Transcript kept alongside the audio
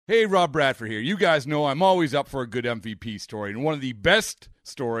Hey, Rob Bradford here. You guys know I'm always up for a good MVP story, and one of the best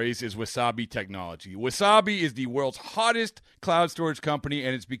stories is Wasabi Technology. Wasabi is the world's hottest cloud storage company,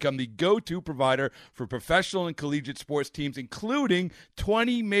 and it's become the go-to provider for professional and collegiate sports teams, including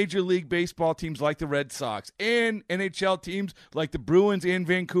 20 Major League Baseball teams like the Red Sox and NHL teams like the Bruins and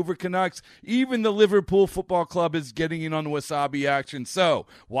Vancouver Canucks. Even the Liverpool Football Club is getting in on the Wasabi action. So,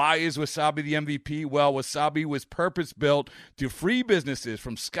 why is Wasabi the MVP? Well, Wasabi was purpose-built to free businesses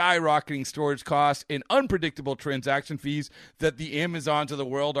from skyrocketing storage costs and unpredictable transaction fees that the Amazons of the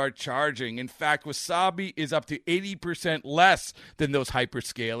world are charging. In fact, Wasabi is up to 80% less than those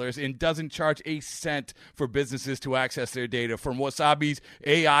hyperscalers and doesn't charge a cent for businesses to access their data. From Wasabi's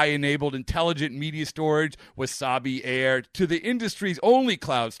AI-enabled intelligent media storage, Wasabi Air, to the industry's only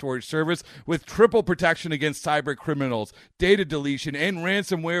cloud storage service with triple protection against cyber criminals, data deletion, and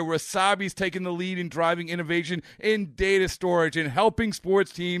ransomware, Wasabi's taken the lead in driving innovation in data storage and helping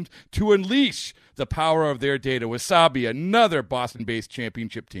sports teams to unleash the power of their data. Wasabi, another Boston-based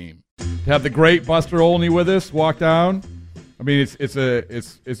championship team. To have the great Buster Olney with us walk down. I mean,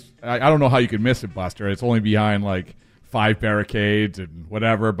 I don't know how you could miss it, Buster. It's only behind like 5 barricades and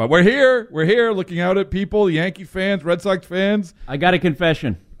whatever. But we're here. We're here looking out at people, Yankee fans, Red Sox fans. I got a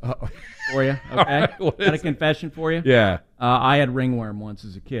confession for you. Okay, right, got a confession for you. Yeah. I had ringworm once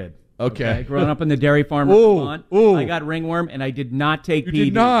as a kid. Okay. Growing up in the dairy farm restaurant, I got ringworm, and I did not take PD. You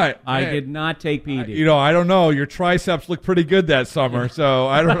did not? I did not take PD. I don't know. Your triceps look pretty good that summer, so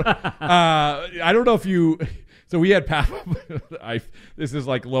I don't. I don't know if you. So we had this is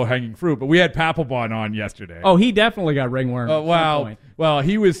like low hanging fruit, but we had Papelbon on yesterday. Oh, he definitely got ringworm. Well,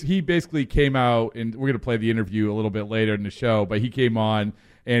 he basically came out, and we're going to play the interview a little bit later in the show. But he came on.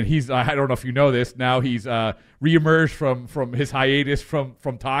 And I don't know if you know this, now he's reemerged from his hiatus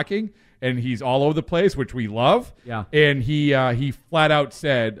from talking, and he's all over the place, which we love. Yeah. And he flat out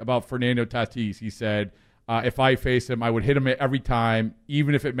said about Fernando Tatis, he said, if I face him, I would hit him every time,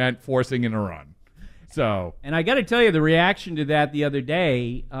 even if it meant forcing in a run. So. And I got to tell you, the reaction to that the other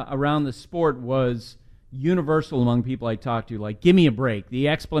day around the sport was universal among people I talked to. Like, give me a break. The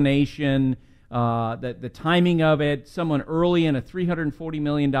explanation. The timing of it, someone early in a $340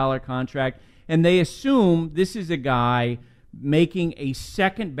 million contract, and they assume this is a guy making a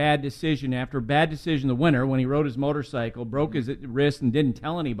second bad decision after a bad decision the winter when he rode his motorcycle, broke his wrist, and didn't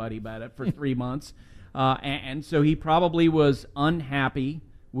tell anybody about it for 3 months. And so he probably was unhappy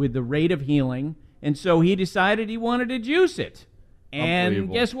with the rate of healing, and so he decided he wanted to juice it.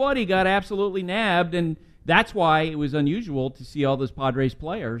 And guess what? He got absolutely nabbed, and that's why it was unusual to see all those Padres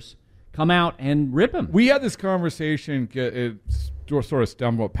players come out and rip him. We had this conversation, it sort of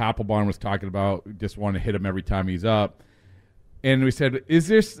stemmed what Papelbon was talking about, just want to hit him every time he's up. And we said, is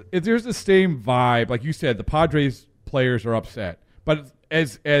there's the same vibe? Like you said, the Padres players are upset. But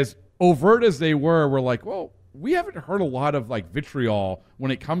as overt as they were, we're like, well, we haven't heard a lot of like vitriol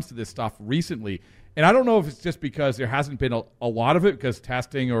when it comes to this stuff recently. And I don't know if it's just because there hasn't been a lot of it because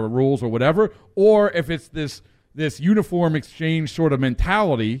testing or rules or whatever, or if it's this uniform exchange sort of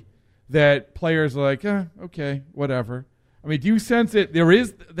mentality that players are like, okay, whatever. I mean, do you sense that there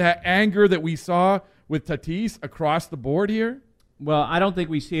is that anger that we saw with Tatis across the board here? Well, I don't think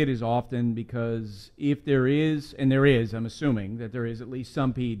we see it as often because if there is, and there is, I'm assuming that there is at least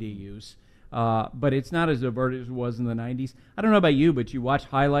some PED use, but it's not as overt as it was in the 90s. I don't know about you, but you watch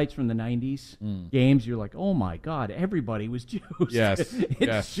highlights from the 90s games, you're like, oh my God, everybody was juiced. Yes.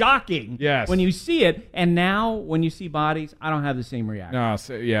 It's shocking when you see it. And now when you see bodies, I don't have the same reaction. No,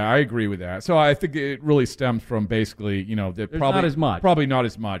 I agree with that. So I think it really stems from basically, that not as much. Probably not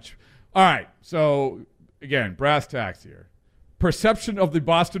as much. All right. So again, brass tacks here. Perception of the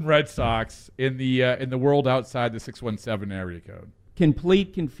Boston Red Sox in the world outside the 617 area code.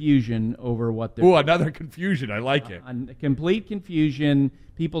 Complete confusion over what they're... Ooh, another confusion. I like it. Complete confusion,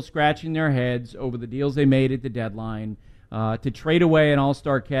 people scratching their heads over the deals they made at the deadline, to trade away an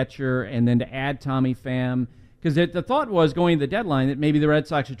all-star catcher and then to add Tommy Pham. Because the thought was going to the deadline that maybe the Red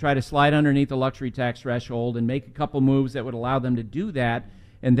Sox should try to slide underneath the luxury tax threshold and make a couple moves that would allow them to do that,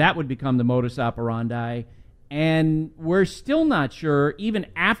 and that would become the modus operandi. And we're still not sure, even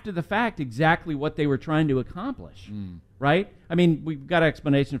after the fact, exactly what they were trying to accomplish. Right? I mean, we've got an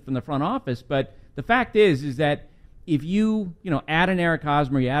explanation from the front office, but the fact is that if you add an Eric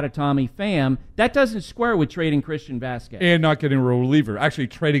Hosmer, you add a Tommy Pham, that doesn't square with trading Christian Vasquez. And not getting a reliever, actually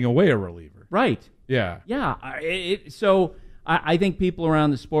trading away a reliever. Right. Yeah. Yeah. So I think people around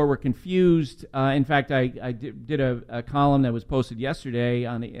the sport were confused. In fact, I did a column that was posted yesterday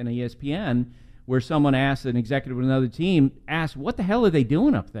on ESPN where someone asked, an executive of another team asked, what the hell are they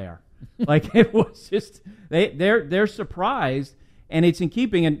doing up there? Like, it was just, they're surprised. And it's in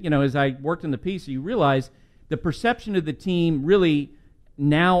keeping, and as I worked on the piece, you realize the perception of the team really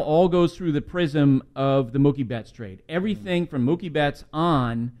now all goes through the prism of the Mookie Betts trade. Everything from Mookie Betts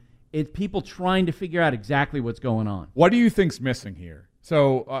on, it's people trying to figure out exactly what's going on. What do you think's missing here?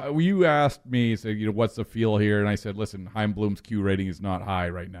 So you asked me, what's the feel here? And I said, listen, Chaim Bloom's Q rating is not high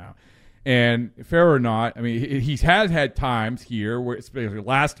right now. And fair or not, I mean, he's had times here, where, especially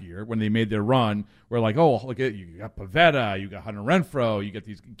last year when they made their run, where like, oh, look at you got Pivetta, you got Hunter Renfroe, you got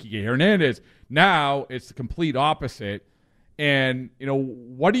these Kike Hernandez. Now it's the complete opposite. And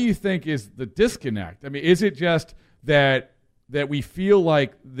what do you think is the disconnect? I mean, is it just that we feel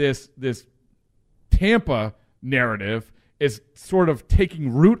like this Tampa narrative is sort of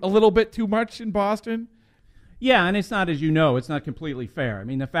taking root a little bit too much in Boston? Yeah, and it's not, as it's not completely fair. I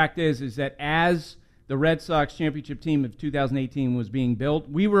mean, the fact is that as the Red Sox championship team of 2018 was being built,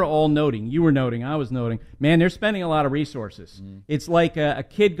 we were all noting, you were noting, I was noting, man, they're spending a lot of resources. It's like a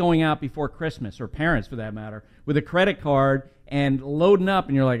kid going out before Christmas, or parents for that matter, with a credit card and loading up,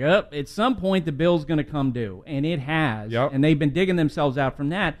 and you're like, at some point the bill's going to come due. And it has, and they've been digging themselves out from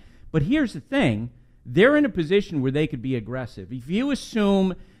that. But here's the thing, they're in a position where they could be aggressive. If you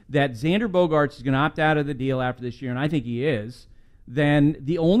assume that Xander Bogaerts is going to opt out of the deal after this year, and I think he is, then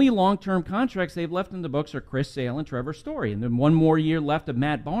the only long-term contracts they've left in the books are Chris Sale and Trevor Story, and then one more year left of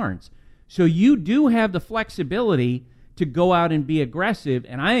Matt Barnes. So you do have the flexibility to go out and be aggressive,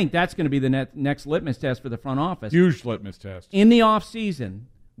 and I think that's going to be the next litmus test for the front office. Huge litmus test. In the offseason,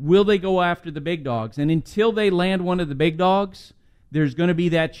 will they go after the big dogs? And until they land one of the big dogs, there's going to be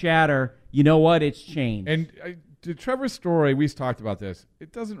that chatter, you know what, it's changed. And to Trevor's Story, we've talked about this.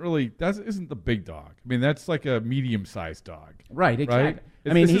 It isn't the big dog. I mean, that's like a medium-sized dog. Right, exactly.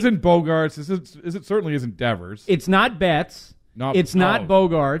 Right? This isn't Bogaerts. It certainly isn't Devers. It's not Betts. It's not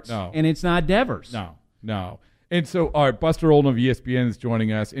Bogaerts. No. And it's not Devers. No. And so, all right, Buster Olden of ESPN is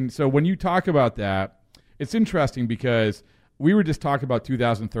joining us. And so when you talk about that, it's interesting because we were just talking about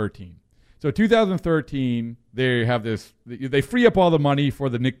 2013. So 2013, they free up all the money for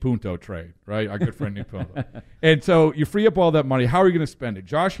the Nick Punto trade, right? Our good friend Nick Punto. And so you free up all that money. How are you going to spend it?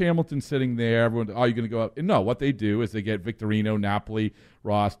 Josh Hamilton's sitting there. Everyone, are you going to go up? And no, what they do is they get Victorino, Napoli,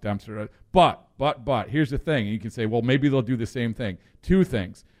 Ross, Dempster. But, here's the thing. And you can say, well, maybe they'll do the same thing. Two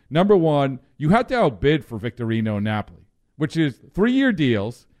things. Number one, you have to outbid for Victorino and Napoli, which is 3-year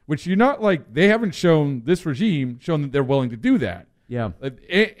deals, which you're not like, they haven't shown, this regime, shown that they're willing to do that. Yeah.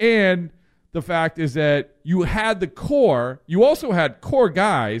 And the fact is that you had the core. You also had core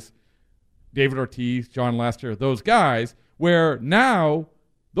guys, David Ortiz, John Lester, those guys, where now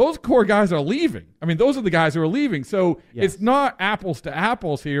those core guys are leaving. I mean, those are the guys who are leaving. So It's not apples to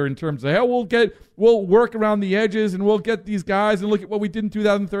apples here in terms of, we'll work around the edges and we'll get these guys and look at what we did in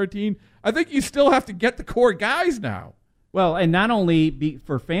 2013. I think you still have to get the core guys now. Well, and not only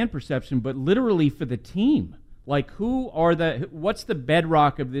for fan perception, but literally for the team. Like, what's the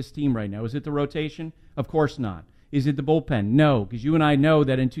bedrock of this team right now? Is it the rotation? Of course not. Is it the bullpen? No, because you and I know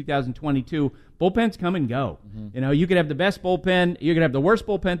that in 2022, bullpens come and go. Mm-hmm. You could have the best bullpen, you could have the worst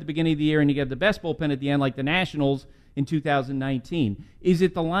bullpen at the beginning of the year, and you could have the best bullpen at the end, like the Nationals in 2019. Is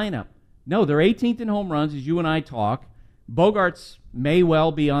it the lineup? No, they're 18th in home runs, as you and I talk. Bogaerts may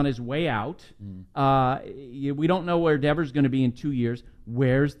well be on his way out. We don't know where Devers going to be in 2 years.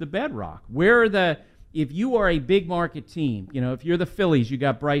 Where's the bedrock? If you are a big market team, if you're the Phillies, you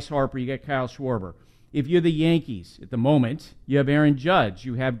got Bryce Harper, you got Kyle Schwarber. If you're the Yankees, at the moment, you have Aaron Judge,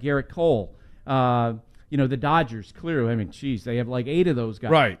 you have Garrett Cole. The Dodgers, clearly, I mean, they have like 8 of those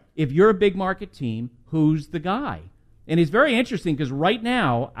guys. Right. If you're a big market team, who's the guy? And it's very interesting because right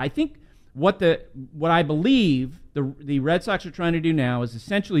now, I think what I believe the Red Sox are trying to do now is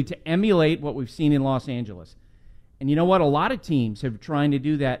essentially to emulate what we've seen in Los Angeles. And you know what? A lot of teams have trying to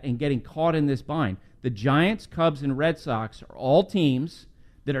do that and getting caught in this bind. The Giants, Cubs, and Red Sox are all teams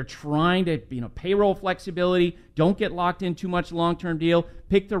that are trying to, payroll flexibility, don't get locked in too much long-term deal,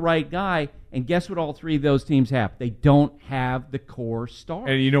 pick the right guy, and guess what all 3 of those teams have? They don't have the core star.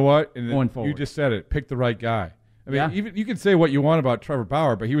 And you know what? Going forward. You just said it. Pick the right guy. I mean, even you can say what you want about Trevor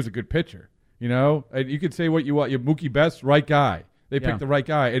Bauer, but he was a good pitcher. And you could say what you want. You have Mookie Betts, right guy. They picked the right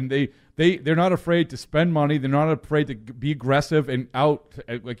guy, and they're not afraid to spend money. They're not afraid to be aggressive and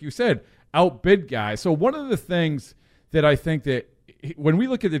like you said, outbid guys. So one of the things that I think that when we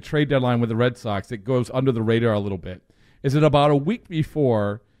look at the trade deadline with the Red Sox, it goes under the radar a little bit, is that about a week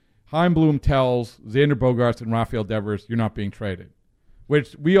before, Chaim Bloom tells Xander Bogaerts and Rafael Devers, you're not being traded,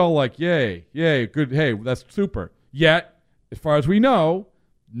 which we all like, yay, good, hey, that's super. Yet, as far as we know,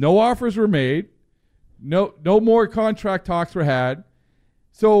 no offers were made, no more contract talks were had.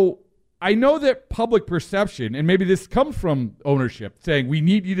 So I know that public perception, and maybe this comes from ownership, saying we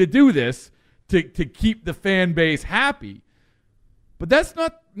need you to do this to keep the fan base happy. But that's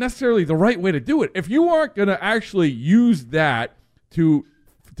not necessarily the right way to do it. If you aren't going to actually use that to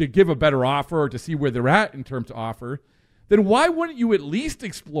give a better offer or to see where they're at in terms of offer, then why wouldn't you at least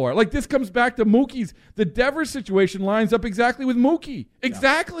explore? Like, this comes back to Mookie's. The Devers situation lines up exactly with Mookie.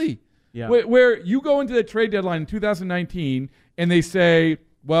 Exactly. Yeah. Where you go into the trade deadline in 2019 and they say,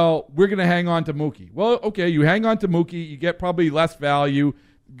 well, we're going to hang on to Mookie. Well, okay, you hang on to Mookie. You get probably less value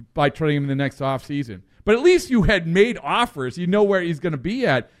by trading him in the next offseason. But at least you had made offers. You know where he's going to be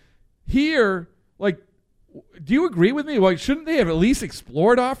at. Here, like, do you agree with me? Like, shouldn't they have at least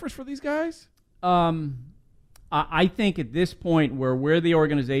explored offers for these guys? I think at this point where the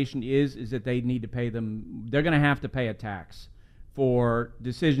organization is that they need to pay them. They're going to have to pay a tax for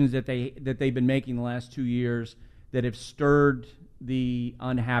decisions that they've been making the last 2 years that have stirred the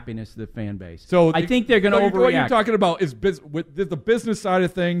unhappiness of the fan base. So I think they're going to overreact. What you're talking about is the business side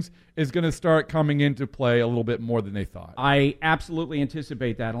of things is going to start coming into play a little bit more than they thought. I absolutely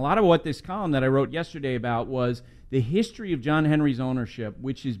anticipate that. And a lot of what this column that I wrote yesterday about was the history of John Henry's ownership,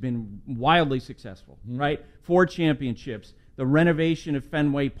 which has been wildly successful, right? 4 championships, the renovation of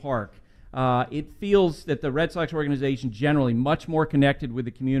Fenway Park. It feels that the Red Sox organization generally much more connected with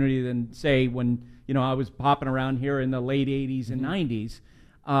the community than, say, when I was popping around here in the late 80s and 90s.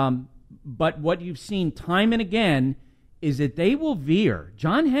 But what you've seen time and again is that they will veer.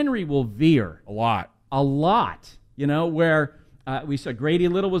 John Henry will veer. A lot. Where we saw Grady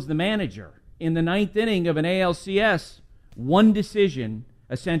Little was the manager. In the 9th inning of an ALCS, one decision,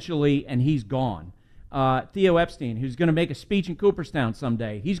 essentially, and he's gone. Theo Epstein, who's going to make a speech in Cooperstown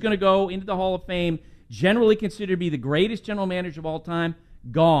someday. He's going to go into the Hall of Fame, generally considered to be the greatest general manager of all time,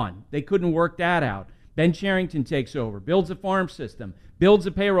 gone. They couldn't work that out. Ben Cherington takes over, builds a farm system, builds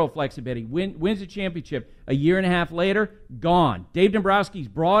a payroll flexibility, wins a championship. A year and a half later, gone. Dave Dombrowski's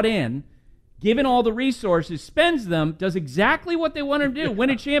brought in, given all the resources, spends them, does exactly what they want him to do, win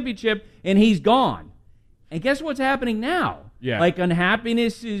a championship, and he's gone. And guess what's happening now? Yeah. Like,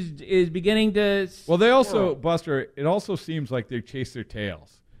 unhappiness is beginning to... Well, they also, Buster, it also seems like they chase their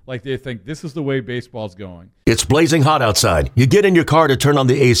tails. Like, they think this is the way baseball's going. It's blazing hot outside. You get in your car to turn on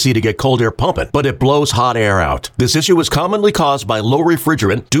the AC to get cold air pumping, but it blows hot air out. This issue is commonly caused by low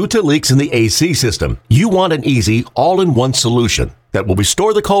refrigerant due to leaks in the AC system. You want an easy, all-in-one solution that will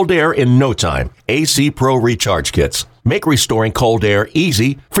restore the cold air in no time. AC Pro Recharge Kits make restoring cold air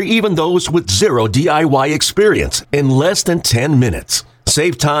easy for even those with zero DIY experience in less than 10 minutes.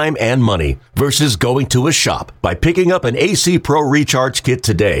 Save time and money versus going to a shop by picking up an AC Pro Recharge Kit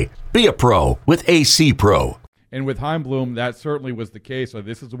today. Be a pro with AC Pro. And with Heimblum, that certainly was the case. So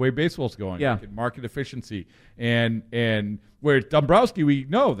this is the way baseball's going. Yeah. Market efficiency. And where Dombrowski, we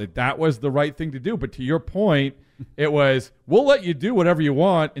know that was the right thing to do. But to your point, it was, we'll let you do whatever you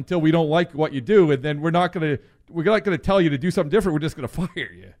want until we don't like what you do, and then we're not going to tell you to do something different. We're just going to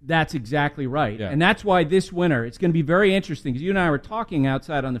fire you. That's exactly right. Yeah. And that's why this winter, it's going to be very interesting, because you and I were talking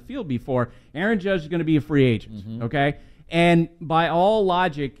outside on the field before. Aaron Judge is going to be a free agent, okay? And by all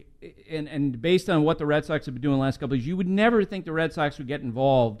logic, and based on what the Red Sox have been doing the last couple of years, you would never think the Red Sox would get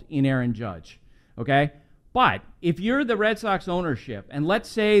involved in Aaron Judge, okay? But if you're the Red Sox ownership, and let's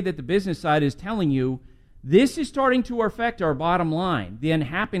say that the business side is telling you, this is starting to affect our bottom line, the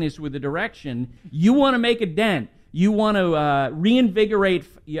unhappiness with the direction, you want to make a dent, you want to reinvigorate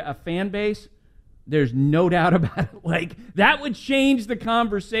a fan base, there's no doubt about it. Like, that would change the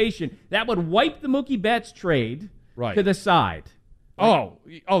conversation. That would wipe the Mookie Betts trade to the side.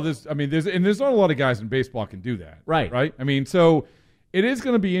 There's not a lot of guys in baseball can do that. Right. Right? I mean, so it is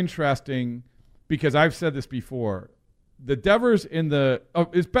going to be interesting, because I've said this before. The Devers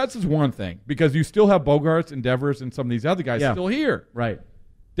Betts is one thing, because you still have Bogaerts and Devers and some of these other guys still here. Right.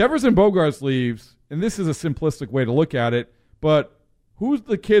 Devers and Bogaerts leaves, and this is a simplistic way to look at it, but who's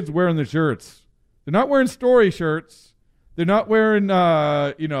the kids wearing the shirts? They're not wearing Story shirts. They're not wearing,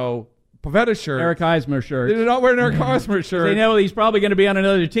 Pavetta shirts. Eric Eismer shirts. They're not wearing Eric Eismer shirts. They know he's probably going to be on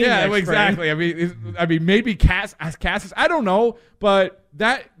another team. Yeah, next exactly. spring. I mean, maybe Cassis. I don't know, but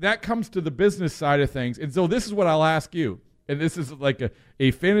that comes to the business side of things. And so this is what I'll ask you, and this is like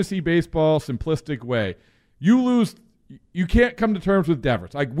a fantasy baseball simplistic way. You can't come to terms with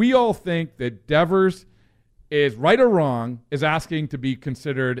Devers. Like, we all think that Devers is, right or wrong, is asking to be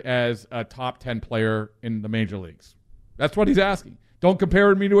considered as a top 10 player in the major leagues. That's what he's asking. Don't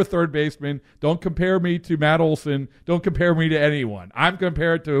compare me to a third baseman. Don't compare me to Matt Olson. Don't compare me to anyone. I'm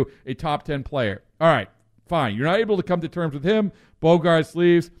compared to a top 10 player. All right, fine. You're not able to come to terms with him. Bogaerts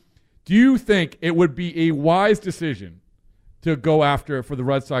leaves. Do you think it would be a wise decision to go after for the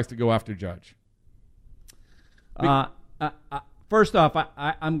Red Sox to go after Judge? First off,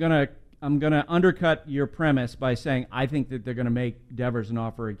 I'm gonna undercut your premise by saying I think that they're gonna make Devers an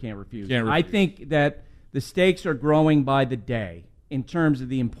offer he can't refuse. I think that the stakes are growing by the day in terms of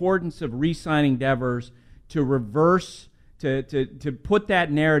the importance of re-signing Devers to reverse to put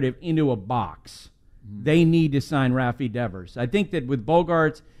that narrative into a box. They need to sign Rafi Devers. I think that with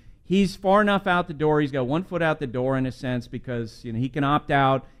Bogaerts, he's far enough out the door. He's got one foot out the door in a sense because he can opt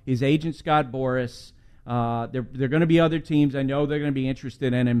out. His agent Scott Boras. There are going to be other teams. I know they're going to be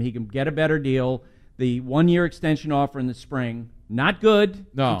interested in him. He can get a better deal. The 1-year extension offer in the spring, not good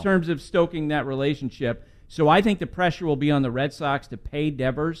in terms of stoking that relationship. So I think the pressure will be on the Red Sox to pay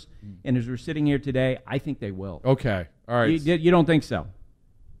Devers. And as we're sitting here today, I think they will. Okay. All right. You don't think so?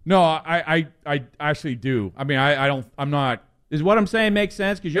 No, I actually do. I mean, I'm not. Does what I'm saying make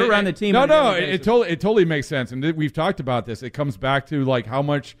sense? Because you're around the team. No, it totally makes sense. And we've talked about this. It comes back to like how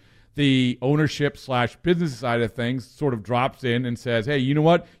much the ownership / business side of things sort of drops in and says, hey, you know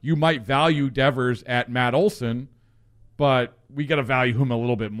what? You might value Devers at Matt Olson, but we got to value him a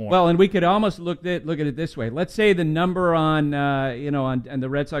little bit more. Well, and we could almost look at it this way. Let's say the number on and the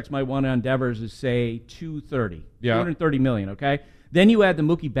Red Sox might want on Devers is say $230 million. Okay, then you add the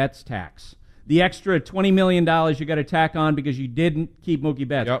Mookie Betts tax, the extra $20 million you got to tack on because you didn't keep Mookie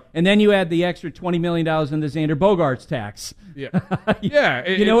Betts, and then you add the extra $20 million in the Xander Bogaerts tax. Yeah,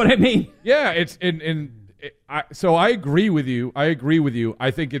 you know what I mean? Yeah, so I agree with you.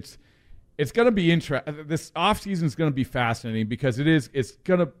 I think it's going to be interesting. This offseason is going to be fascinating because it's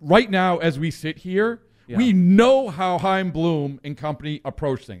going to, right now as we sit here, we know how Chaim Bloom and company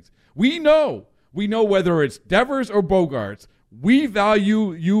approach things. We know whether it's Devers or Bogaerts, we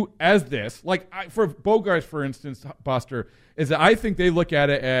value you as this. Like for Bogaerts, for instance, Buster, is that I think they look at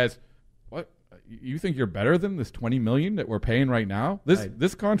it as, what, you think you're better than this $20 million that we're paying right now?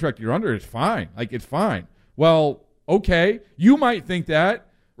 This contract you're under is fine. Like, it's fine. Well, okay, you might think that.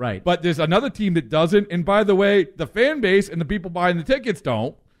 Right. But there's another team that doesn't. And by the way, the fan base and the people buying the tickets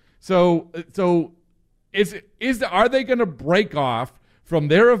don't. So are they going to break off from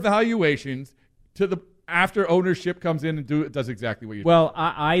their evaluations to the after ownership comes in and does exactly what you do? Well,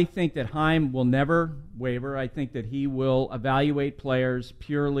 I think that Chaim will never waver. I think that he will evaluate players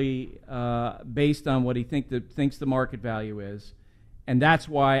purely based on what he thinks the market value is. And that's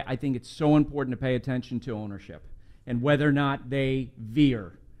why I think it's so important to pay attention to ownership and whether or not they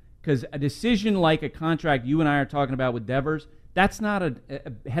veer. Because a decision like a contract you and I are talking about with Devers, that's not a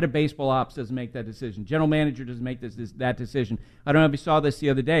head of baseball ops doesn't make that decision. General manager doesn't make that decision. I don't know if you saw this the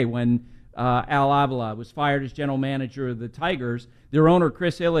other day when Al Avila was fired as general manager of the Tigers. Their owner,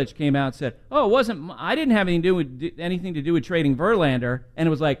 Chris Ilitch, came out and said, I didn't have anything to do with trading Verlander. And it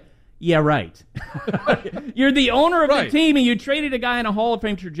was like, yeah, right. You're the owner of the team, and you traded a guy in a Hall of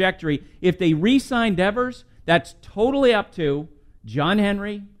Fame trajectory. If they re-sign Devers, that's totally up to John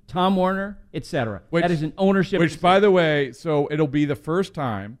Henry, Tom Werner, etc. That is an ownership. Which, by the way, so it'll be the first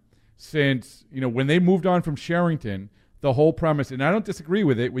time since, when they moved on from Sherrington, the whole premise, and I don't disagree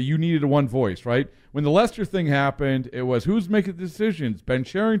with it, where you needed a one voice, right? When the Lester thing happened, it was who's making the decisions? Ben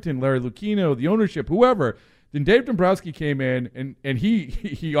Sherrington, Larry Lucchino, the ownership, whoever. Then Dave Dombrowski came in, and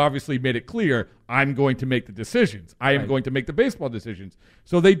he obviously made it clear, I'm going to make the decisions. I am going to make the baseball decisions.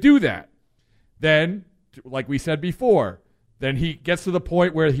 So they do that. Then, like we said before, then he gets to the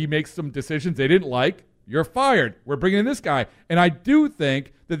point where he makes some decisions they didn't like. You're fired. We're bringing in this guy. And I do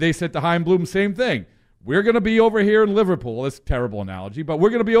think that they said to Chaim Bloom, same thing. We're going to be over here in Liverpool. It's a terrible analogy, but we're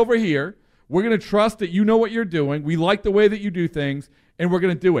going to be over here. We're going to trust that you know what you're doing. We like the way that you do things, and we're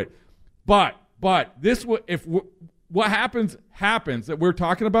going to do it. But this, what happens that we're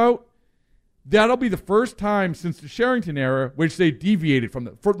talking about, that'll be the first time since the Sherrington era which they deviated from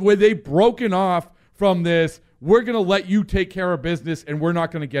where they've broken off from this. We're going to let you take care of business, and we're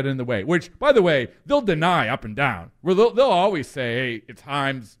not going to get in the way. Which, by the way, they'll deny up and down. They'll always say, hey, it's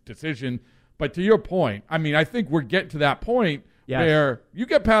Chaim's decision. But to your point, I mean, I think we're getting to that point where you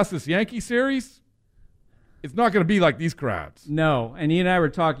get past this Yankee series, it's not going to be like these crowds. No, and you and I were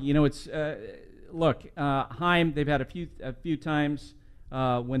talking. It's look, Chaim. They've had a few times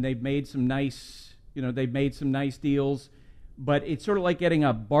when they've made some nice, deals. But it's sort of like getting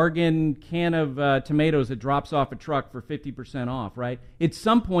a bargain can of tomatoes that drops off a truck for 50% off, right? At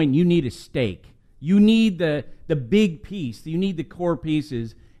some point, you need a steak. You need the big piece. You need the core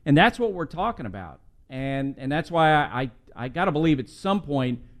pieces, and that's what we're talking about. And that's why I got to believe at some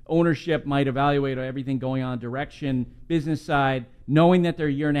point ownership might evaluate everything going on, direction, business side, knowing that they're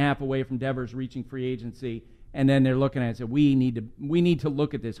a year and a half away from Devers reaching free agency, and then they're looking at it and say, we need to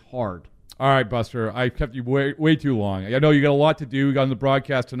look at this hard. All right, Buster. I kept you way too long. I know you got a lot to do. You got on the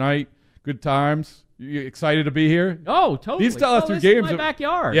broadcast tonight. Good times. You excited to be here? Oh, totally. These last two this games. is my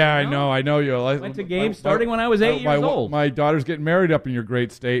backyard. Yeah, I know. You went to games starting when I was 8 years old. My daughter's getting married up in your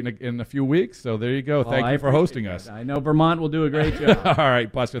great state in a few weeks. So there you go. Thank you for hosting us. I know Vermont will do a great job. All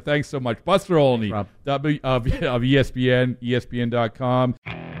right, Buster. Thanks so much. Buster Olney of ESPN, ESPN.com.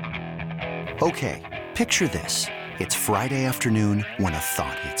 Okay, picture this. It's Friday afternoon when a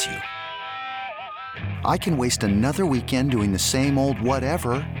thought hits you. I can waste another weekend doing the same old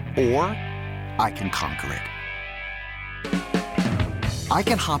whatever, or I can conquer it. I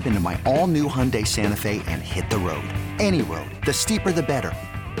can hop into my all-new Hyundai Santa Fe and hit the road. Any road. The steeper, the better.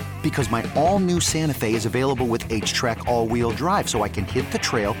 Because my all-new Santa Fe is available with H-Track all-wheel drive, so I can hit the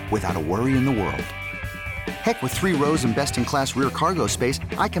trail without a worry in the world. Heck, with 3 rows and best-in-class rear cargo space,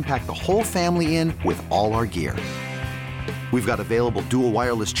 I can pack the whole family in with all our gear. We've got available dual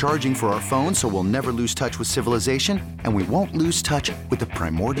wireless charging for our phones, so we'll never lose touch with civilization, and we won't lose touch with the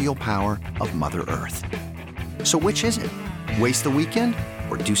primordial power of Mother Earth. So which is it? Waste the weekend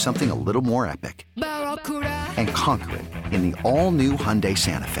or do something a little more epic? And conquer it in the all-new Hyundai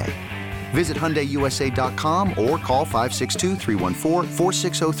Santa Fe. Visit HyundaiUSA.com or call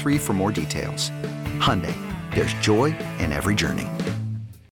 562-314-4603 for more details. Hyundai, there's joy in every journey.